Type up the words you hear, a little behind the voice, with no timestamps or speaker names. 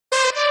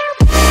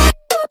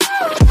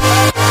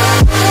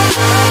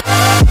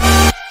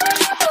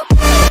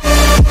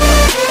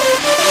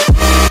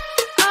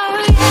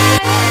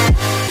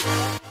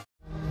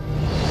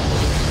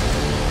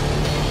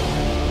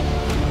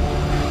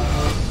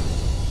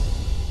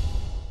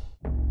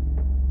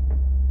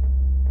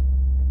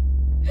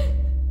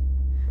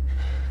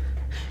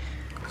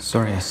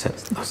Sorry I said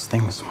those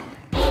things.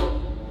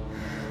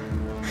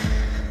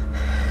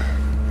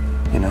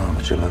 You know how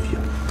much I love you,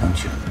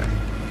 don't you?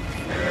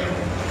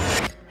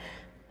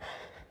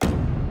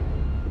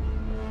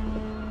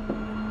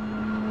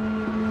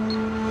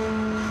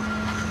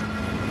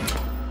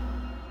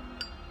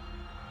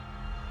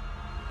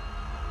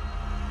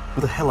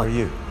 Who the hell are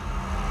you?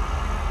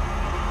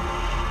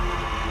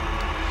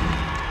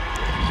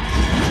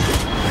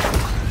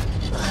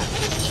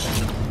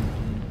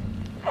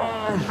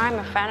 I'm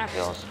a fan of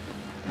yours.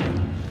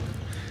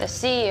 The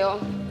CEO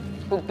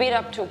who beat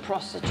up 2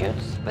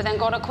 prostitutes, but then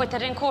got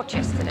acquitted in court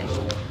yesterday.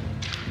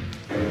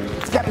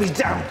 Get me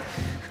down!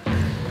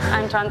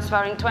 I'm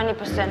transferring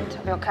 20%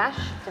 of your cash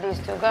to these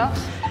 2 girls.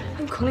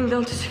 I'm calling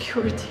down to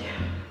security.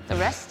 The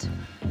rest,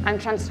 I'm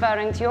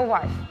transferring to your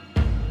wife.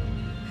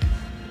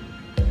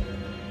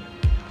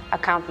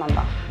 Account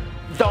number.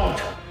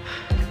 Don't!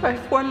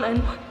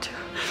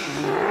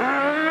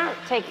 51912.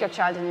 Take your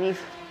child and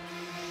leave.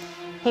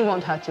 He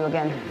won't hurt you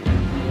again.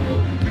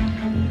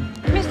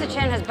 Mr.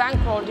 Chen has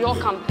bankrolled your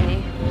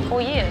company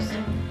for years.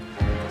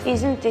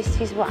 Isn't this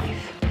his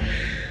wife?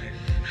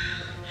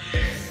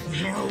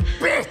 You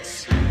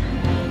bitch!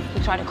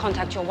 You try to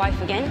contact your wife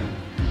again,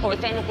 or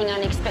if anything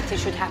unexpected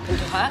should happen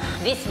to her,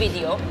 this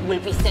video will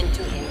be sent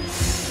to him.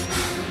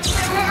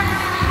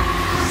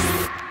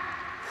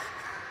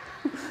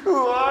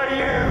 Who are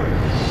you?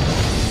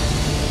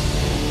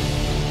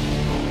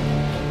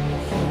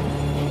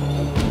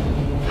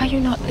 Are you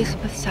not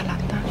Lisbeth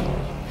Salander,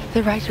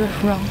 the writer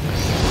of wrongs?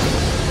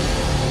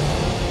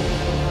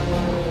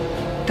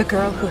 The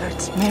girl who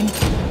hurts men,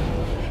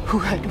 who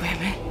hurt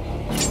women.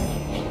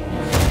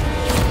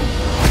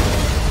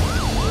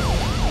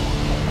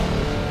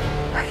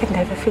 I could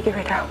never figure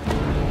it out.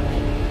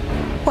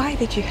 Why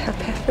did you help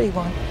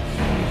everyone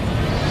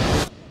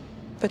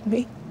but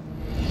me?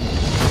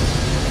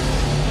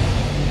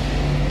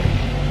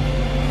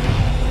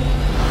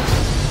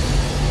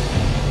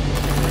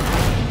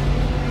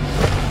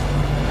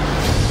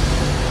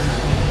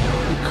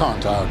 You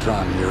can't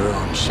outrun your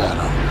own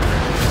shadow.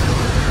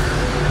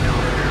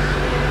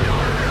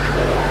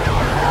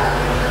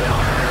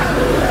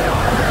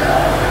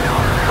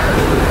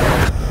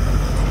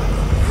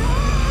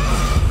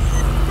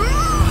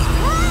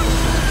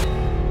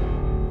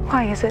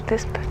 Why is it,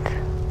 Lisbeth?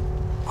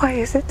 Why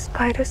is it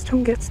spiders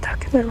don't get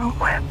stuck in their own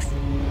webs?